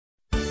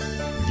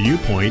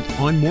Viewpoint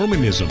on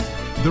Mormonism,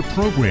 the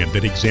program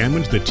that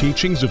examines the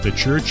teachings of the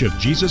Church of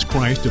Jesus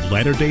Christ of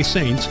Latter-day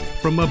Saints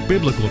from a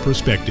biblical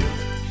perspective.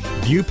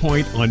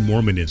 Viewpoint on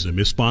Mormonism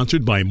is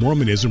sponsored by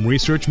Mormonism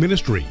Research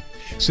Ministry.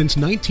 Since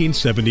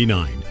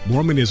 1979,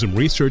 Mormonism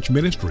Research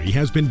Ministry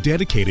has been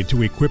dedicated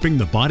to equipping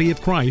the body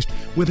of Christ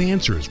with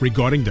answers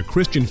regarding the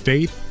Christian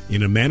faith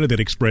in a manner that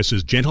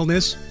expresses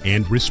gentleness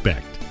and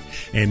respect.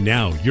 And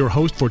now, your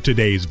host for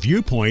today's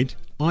Viewpoint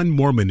on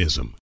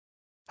Mormonism.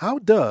 How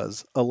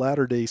does a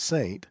Latter-day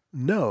Saint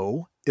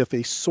know if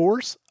a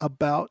source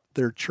about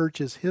their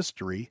church's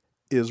history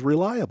is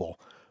reliable?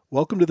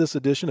 Welcome to this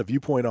edition of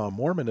Viewpoint on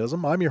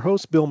Mormonism. I'm your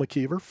host, Bill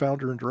McKeever,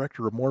 founder and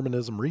director of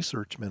Mormonism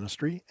Research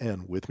Ministry,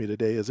 and with me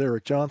today is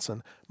Eric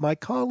Johnson, my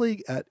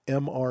colleague at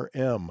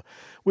MRM.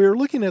 We are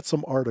looking at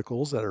some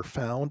articles that are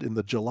found in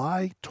the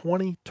July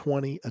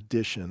 2020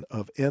 edition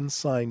of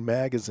Ensign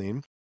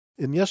Magazine.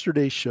 In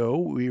yesterday's show,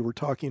 we were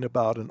talking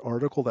about an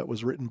article that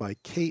was written by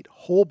Kate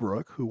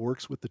Holbrook, who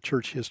works with the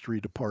Church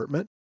History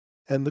Department.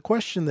 And the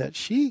question that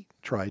she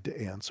tried to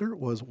answer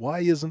was, why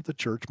isn't the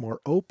church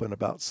more open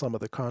about some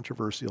of the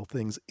controversial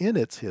things in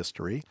its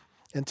history?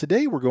 And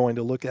today we're going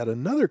to look at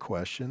another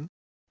question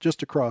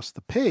just across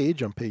the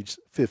page, on page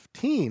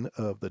 15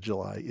 of the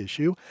July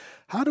issue.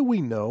 How do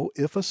we know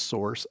if a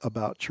source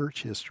about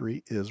church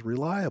history is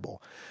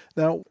reliable?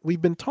 Now,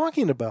 we've been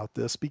talking about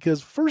this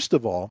because, first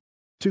of all,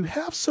 to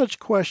have such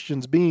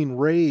questions being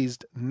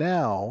raised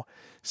now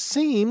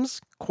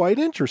seems quite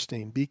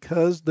interesting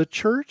because the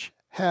church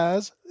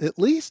has, at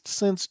least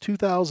since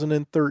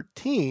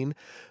 2013,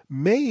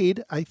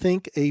 made, I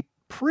think, a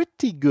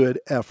pretty good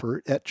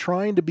effort at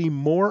trying to be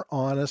more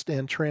honest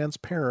and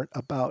transparent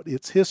about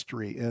its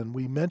history. And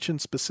we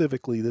mentioned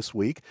specifically this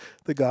week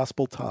the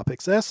Gospel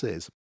Topics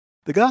essays.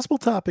 The Gospel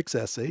Topics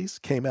essays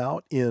came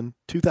out in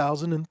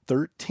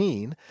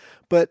 2013,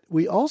 but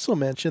we also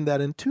mentioned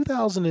that in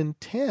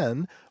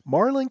 2010,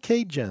 Marlon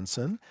K.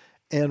 Jensen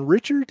and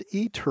Richard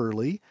E.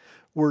 Turley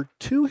were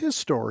two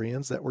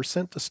historians that were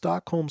sent to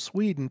Stockholm,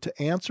 Sweden to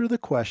answer the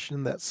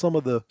question that some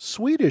of the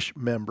Swedish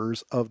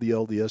members of the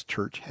LDS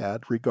Church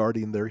had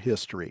regarding their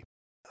history.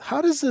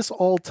 How does this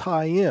all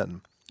tie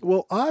in?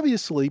 Well,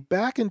 obviously,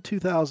 back in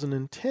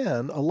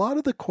 2010, a lot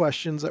of the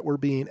questions that were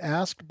being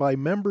asked by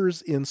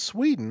members in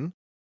Sweden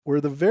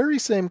were the very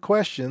same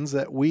questions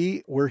that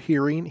we were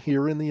hearing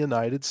here in the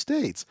United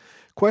States,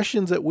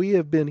 questions that we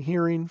have been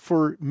hearing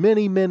for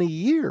many, many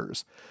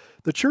years.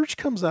 The church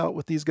comes out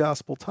with these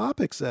Gospel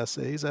Topics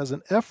essays as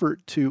an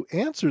effort to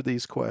answer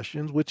these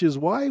questions, which is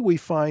why we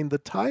find the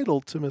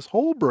title to Ms.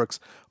 Holbrook's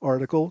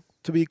article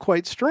to be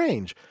quite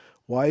strange.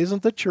 Why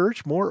isn't the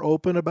church more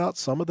open about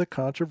some of the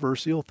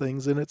controversial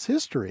things in its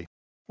history?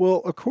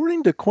 Well,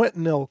 according to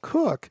Quentin L.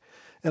 Cook,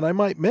 and I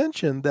might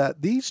mention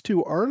that these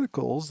two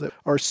articles that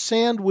are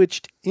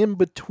sandwiched in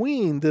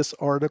between this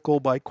article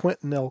by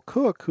Quentin L.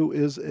 Cook, who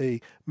is a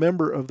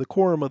member of the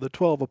Quorum of the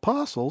 12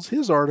 Apostles,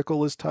 his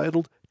article is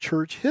titled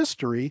Church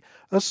History,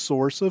 A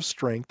Source of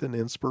Strength and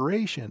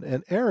Inspiration.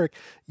 And Eric,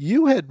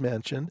 you had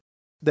mentioned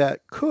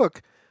that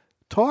Cook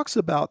talks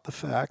about the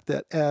fact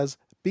that as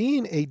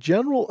being a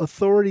general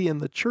authority in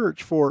the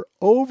church for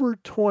over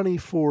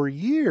 24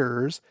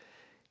 years,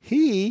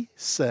 he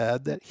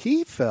said that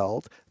he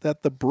felt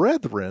that the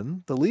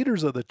brethren, the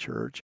leaders of the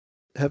church,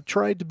 have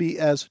tried to be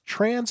as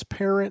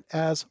transparent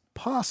as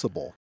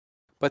possible.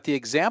 But the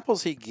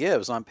examples he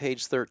gives on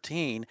page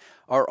 13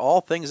 are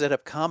all things that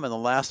have come in the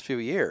last few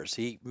years.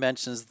 He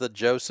mentions the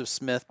Joseph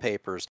Smith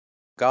papers,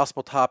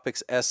 Gospel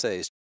Topics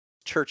essays,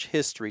 church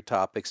history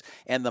topics,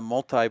 and the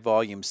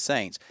multi-volume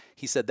saints.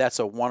 He said that's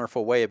a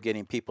wonderful way of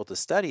getting people to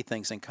study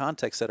things in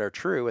contexts that are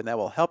true, and that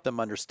will help them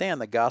understand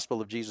the gospel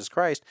of Jesus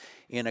Christ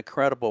in a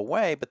credible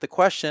way. But the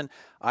question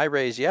I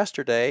raised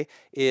yesterday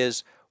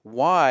is,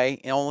 why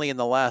only in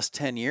the last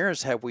 10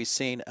 years have we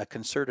seen a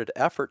concerted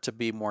effort to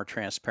be more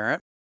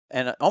transparent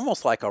and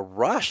almost like a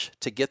rush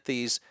to get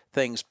these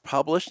things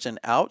published and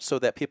out so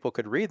that people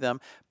could read them?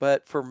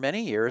 But for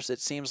many years, it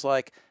seems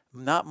like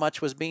not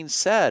much was being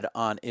said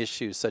on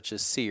issues such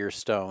as seer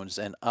stones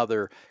and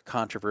other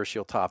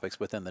controversial topics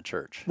within the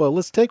church. Well,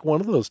 let's take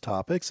one of those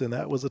topics, and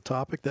that was a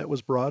topic that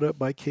was brought up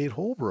by Kate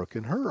Holbrook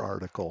in her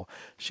article.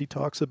 She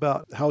talks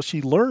about how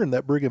she learned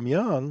that Brigham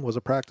Young was a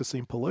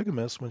practicing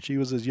polygamist when she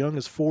was as young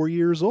as 4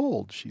 years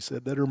old. She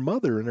said that her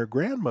mother and her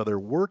grandmother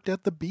worked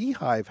at the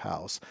Beehive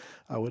House.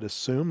 I would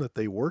assume that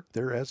they worked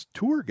there as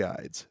tour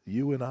guides.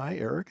 You and I,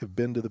 Eric, have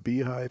been to the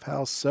Beehive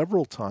House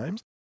several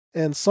times.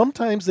 And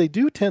sometimes they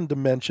do tend to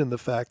mention the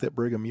fact that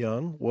Brigham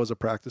Young was a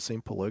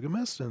practicing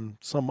polygamist, and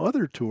some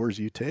other tours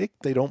you take,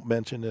 they don't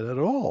mention it at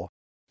all.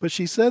 But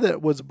she said that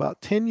it was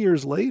about 10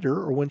 years later,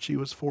 or when she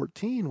was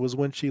 14, was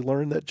when she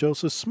learned that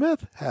Joseph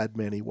Smith had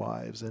many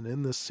wives. And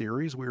in this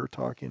series, we were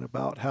talking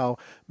about how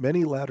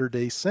many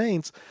Latter-day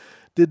Saints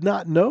did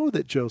not know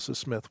that Joseph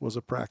Smith was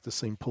a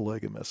practicing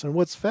polygamist. And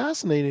what's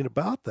fascinating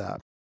about that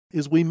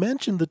is we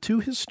mentioned the two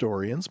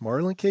historians,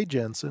 Marlon K.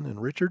 Jensen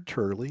and Richard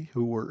Turley,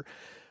 who were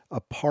a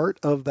part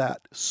of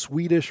that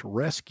Swedish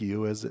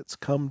rescue as it's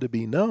come to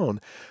be known.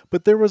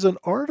 But there was an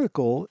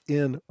article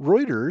in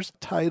Reuters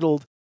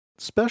titled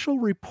special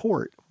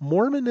report,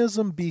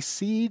 Mormonism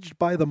Besieged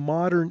by the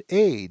Modern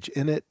Age,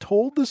 and it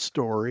told the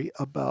story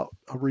about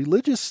a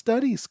religious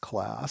studies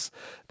class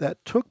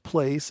that took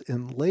place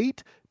in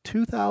late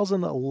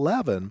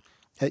 2011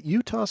 at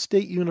Utah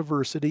State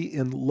University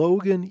in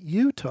Logan,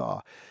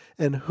 Utah.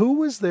 And who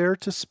was there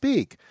to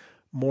speak?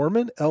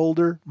 Mormon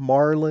elder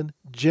Marlin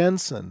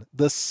Jensen,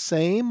 the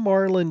same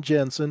Marlin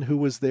Jensen who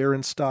was there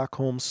in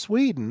Stockholm,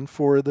 Sweden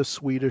for the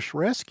Swedish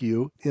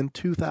rescue in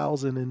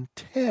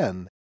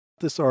 2010.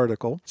 This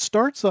article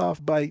starts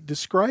off by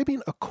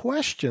describing a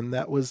question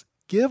that was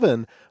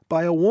given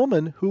by a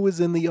woman who was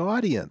in the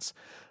audience,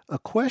 a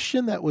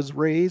question that was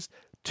raised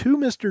to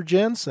Mr.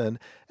 Jensen,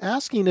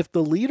 asking if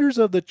the leaders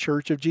of the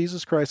Church of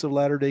Jesus Christ of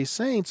Latter-day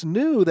Saints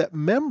knew that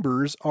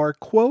members are,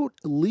 quote,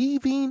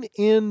 leaving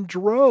in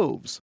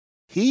droves.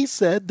 He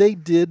said they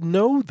did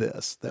know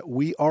this, that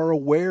we are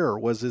aware,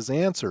 was his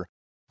answer.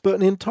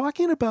 But in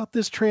talking about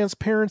this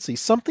transparency,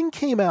 something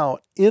came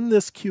out in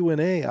this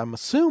Q&A, I'm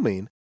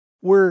assuming,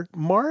 where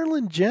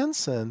Marlin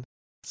Jensen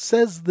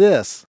says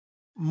this,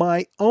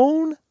 "My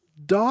own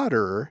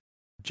daughter,"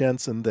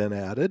 Jensen then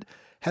added,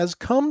 "has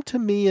come to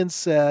me and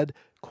said,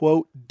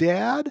 quote,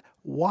 'Dad,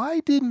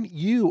 why didn't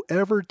you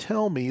ever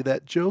tell me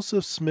that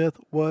Joseph Smith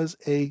was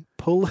a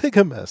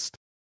polygamist?'"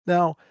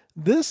 Now,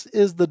 this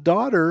is the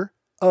daughter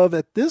of,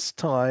 at this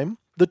time,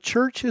 the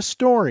church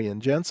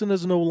historian. Jensen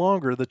is no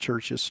longer the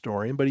church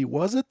historian, but he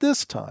was at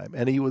this time,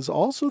 and he was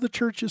also the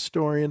church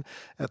historian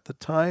at the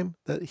time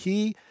that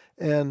he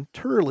and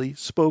Turley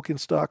spoke in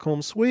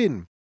Stockholm,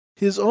 Sweden.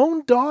 His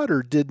own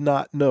daughter did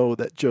not know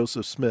that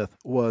Joseph Smith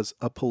was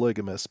a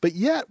polygamist, but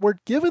yet we're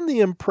given the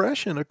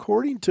impression,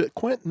 according to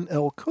Quentin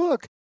L.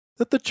 Cook,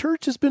 that the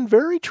church has been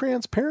very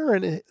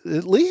transparent,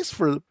 at least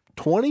for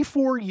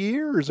 24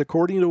 years,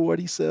 according to what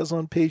he says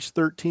on page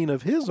 13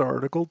 of his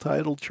article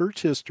titled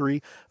Church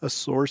History, A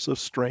Source of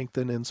Strength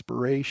and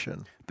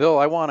Inspiration. Bill,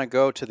 I want to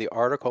go to the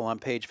article on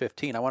page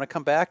 15. I want to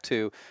come back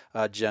to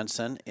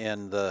Jensen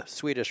in the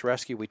Swedish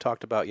rescue we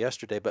talked about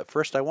yesterday, but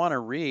first I want to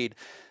read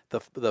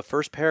the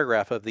first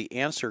paragraph of the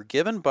answer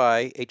given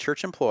by a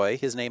church employee.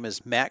 His name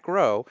is Matt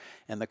Groh,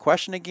 and the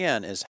question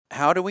again is,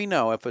 how do we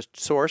know if a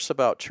source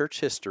about church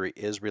history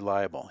is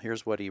reliable?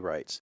 Here's what he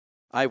writes.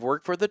 I've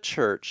worked for the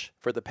church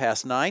for the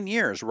past 9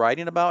 years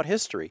writing about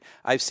history.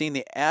 I've seen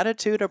the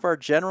attitude of our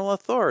general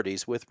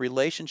authorities with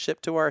relationship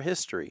to our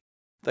history.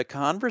 The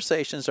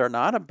conversations are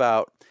not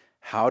about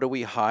how do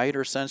we hide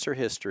or censor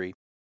history.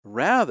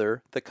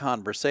 Rather, the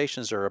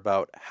conversations are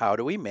about how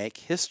do we make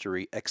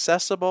history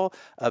accessible,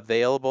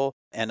 available,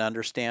 and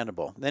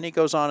understandable. Then he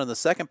goes on in the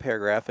second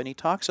paragraph and he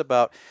talks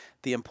about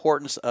the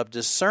importance of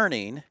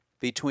discerning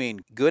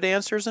between good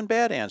answers and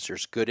bad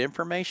answers, good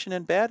information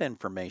and bad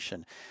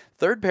information.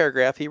 Third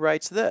paragraph, he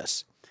writes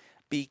this: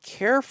 be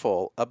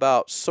careful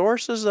about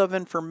sources of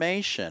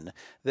information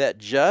that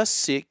just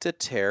seek to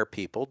tear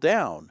people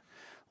down.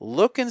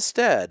 Look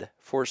instead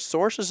for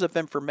sources of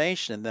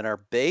information that are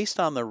based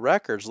on the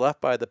records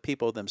left by the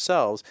people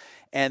themselves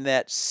and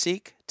that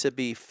seek to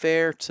be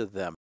fair to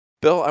them.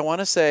 Bill, I want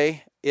to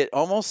say it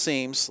almost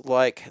seems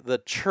like the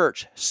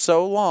church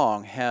so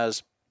long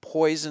has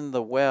poisoned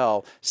the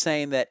well,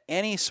 saying that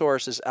any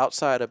sources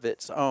outside of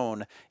its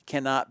own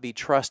cannot be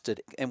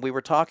trusted. And we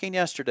were talking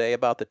yesterday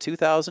about the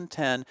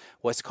 2010,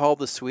 what's called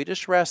the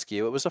Swedish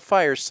Rescue. It was a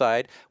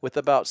fireside with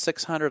about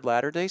 600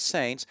 Latter-day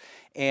Saints,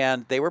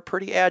 and they were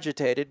pretty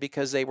agitated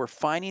because they were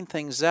finding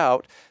things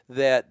out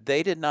that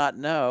they did not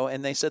know,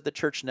 and they said the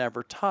church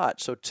never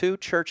taught. So 2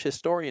 church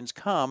historians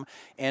come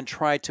and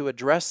try to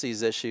address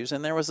these issues,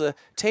 and there was a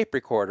tape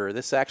recorder.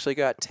 This actually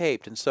got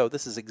taped, and so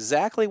this is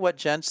exactly what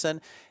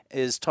Jensen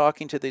is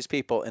talking to these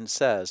people and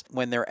says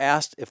when they're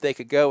asked if they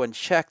could go and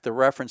check the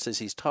references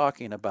he's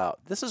talking about.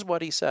 This is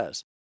what he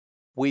says.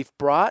 We've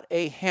brought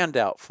a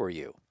handout for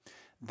you.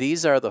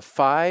 These are the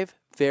 5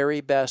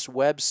 very best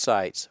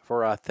websites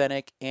for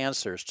authentic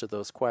answers to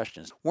those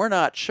questions. We're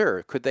not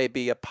sure. Could they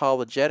be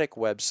apologetic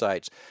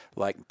websites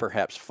like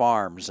perhaps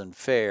Farms and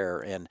Fair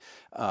and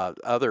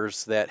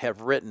others that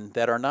have written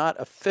that are not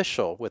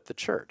official with the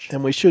church?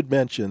 And we should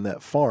mention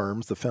that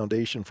Farms, the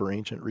Foundation for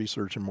Ancient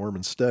Research and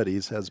Mormon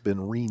Studies, has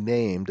been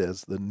renamed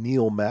as the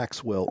Neil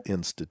Maxwell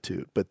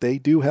Institute. But they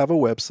do have a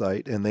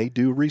website, and they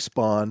do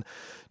respond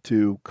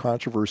to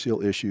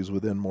controversial issues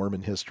within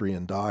Mormon history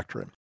and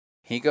doctrine.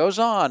 He goes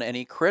on and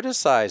he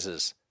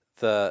criticizes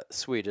the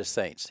Swedish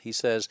saints. He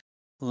says,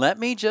 let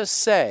me just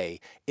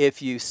say,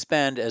 if you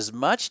spend as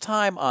much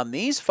time on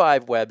these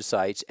 5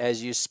 websites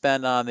as you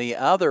spend on the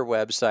other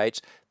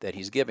websites that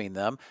he's giving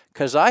them,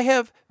 because I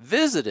have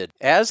visited,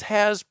 as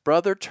has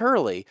Brother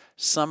Turley,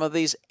 some of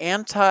these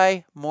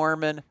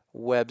anti-Mormon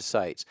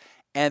websites,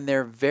 and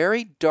they're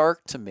very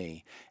dark to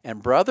me.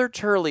 And Brother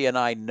Turley and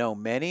I know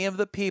many of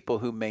the people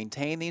who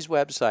maintain these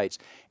websites,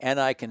 and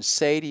I can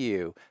say to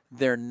you,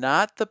 they're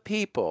not the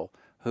people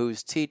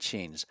whose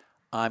teachings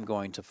I'm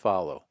going to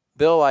follow.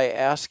 Bill, I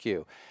ask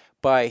you,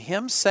 by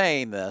him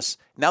saying this,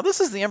 now this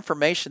is the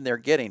information they're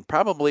getting,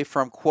 probably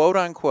from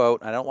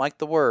quote-unquote, I don't like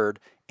the word,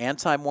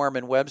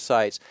 anti-Mormon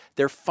websites,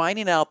 they're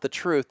finding out the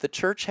truth. The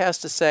church has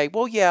to say,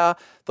 well, yeah,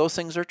 those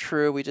things are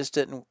true. We just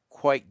didn't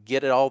quite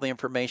get all the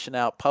information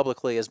out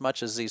publicly as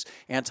much as these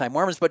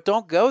anti-Mormons, but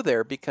don't go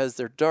there because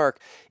they're dark.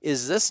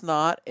 Is this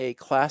not a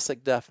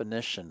classic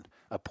definition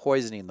of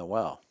poisoning the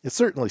well? It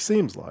certainly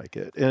seems like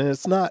it. And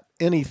it's not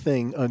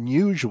anything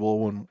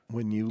unusual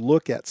when you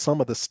look at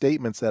some of the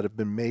statements that have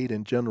been made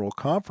in General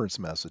Conference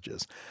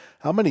messages.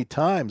 How many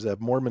times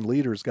have Mormon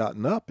leaders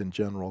gotten up in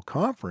General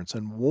Conference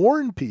and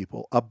warned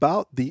people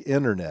about the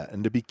internet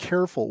and to be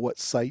careful what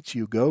sites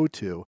you go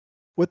to?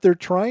 What they're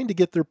trying to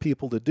get their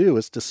people to do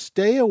is to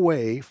stay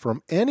away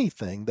from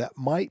anything that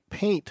might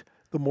paint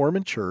the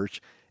Mormon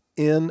Church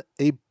in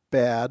a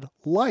bad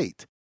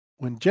light.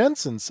 When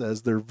Jensen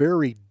says they're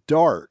very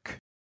dark,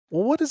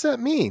 well, what does that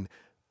mean?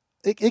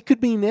 It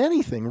could mean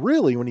anything,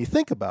 really, when you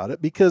think about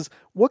it, because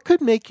what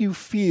could make you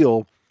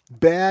feel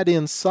bad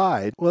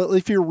inside? Well,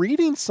 if you're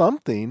reading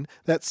something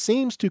that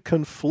seems to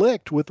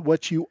conflict with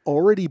what you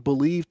already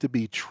believe to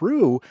be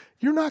true,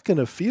 you're not going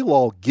to feel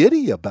all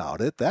giddy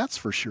about it, that's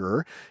for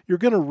sure. You're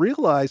going to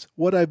realize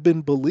what I've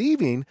been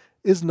believing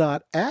is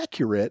not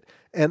accurate,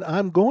 and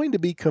I'm going to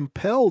be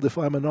compelled, if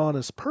I'm an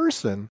honest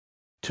person,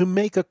 to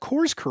make a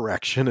course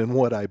correction in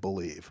what I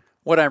believe.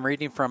 What I'm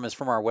reading from is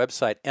from our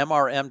website,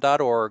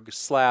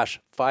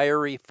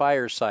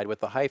 mrm.org/fieryfireside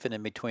with a hyphen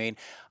in between.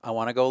 I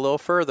want to go a little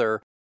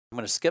further. I'm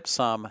going to skip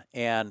some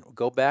and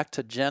go back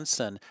to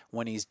Jensen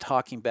when he's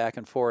talking back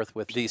and forth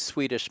with these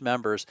Swedish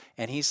members.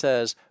 And he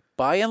says,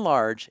 by and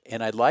large,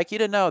 and I'd like you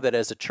to know that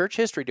as a church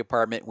history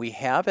department, we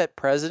have at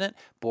President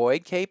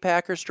Boyd K.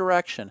 Packer's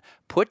direction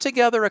put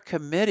together a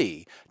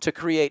committee to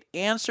create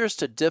answers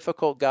to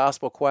difficult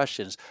gospel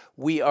questions.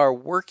 We are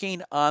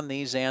working on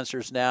these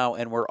answers now,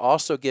 and we're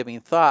also giving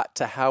thought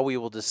to how we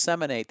will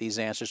disseminate these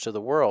answers to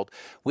the world.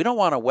 We don't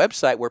want a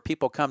website where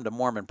people come to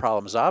Mormon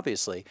problems,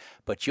 obviously,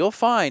 but you'll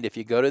find if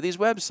you go to these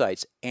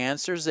websites,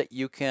 answers that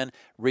you can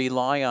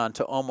rely on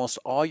to almost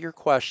all your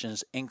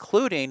questions,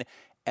 including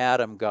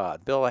Adam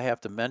God. Bill, I have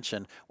to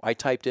mention, I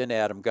typed in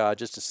Adam God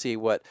just to see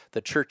what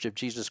the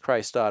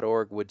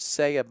churchofjesuschrist.org would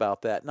say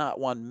about that. Not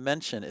one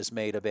mention is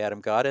made of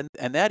Adam God,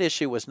 and that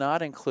issue was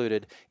not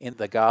included in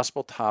the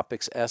Gospel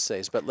Topics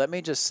essays. But let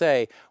me just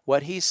say,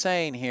 what he's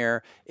saying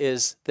here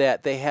is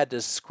that they had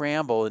to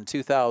scramble in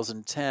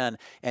 2010,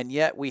 and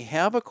yet we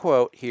have a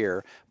quote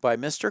here by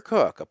Mr.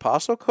 Cook.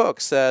 Apostle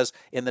Cook says,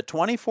 in the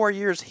 24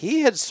 years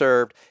he had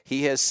served,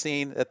 he has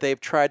seen that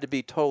they've tried to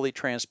be totally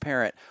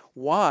transparent.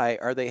 Why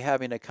are they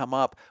having to come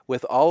up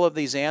with all of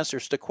these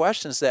answers to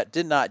questions that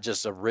did not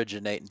just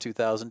originate in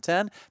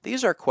 2010?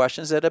 These are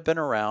questions that have been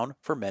around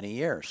for many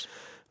years.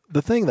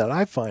 The thing that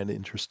I find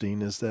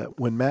interesting is that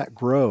when Matt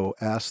Groh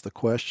asked the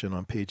question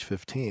on page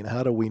 15,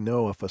 how do we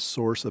know if a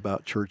source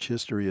about church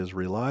history is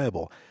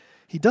reliable?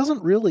 He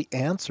doesn't really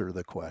answer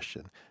the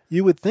question.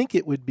 You would think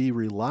it would be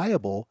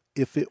reliable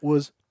if it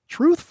was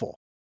truthful.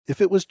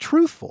 If it was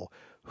truthful,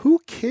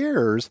 who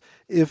cares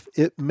if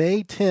it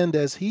may tend,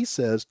 as he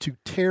says, to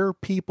tear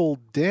people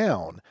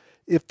down?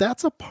 If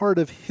that's a part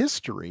of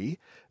history,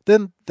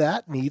 then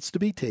that needs to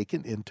be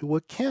taken into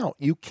account.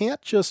 You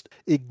can't just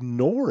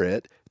ignore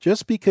it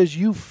just because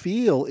you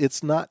feel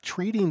it's not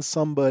treating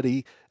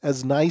somebody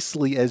as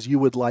nicely as you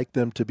would like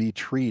them to be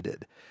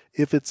treated.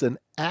 If it's an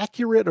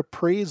accurate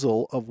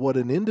appraisal of what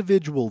an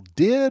individual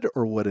did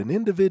or what an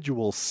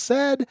individual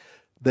said,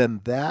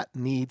 then that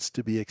needs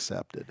to be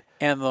accepted.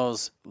 And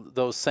those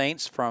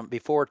saints from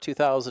before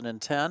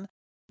 2010,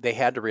 they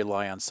had to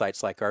rely on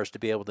sites like ours to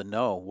be able to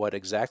know what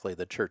exactly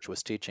the church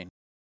was teaching.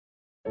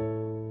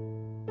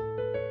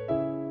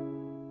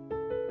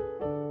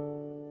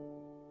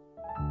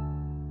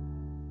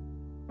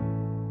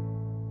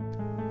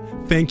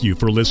 Thank you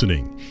for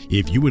listening.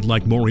 If you would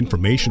like more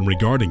information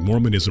regarding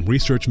Mormonism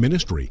Research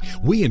Ministry,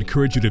 we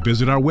encourage you to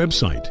visit our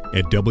website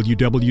at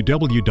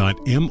www.mrm.org,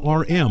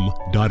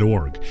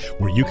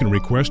 where you can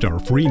request our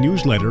free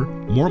newsletter,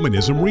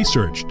 Mormonism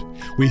Researched.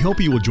 We hope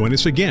you will join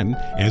us again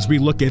as we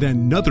look at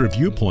another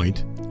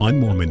viewpoint on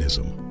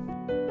Mormonism.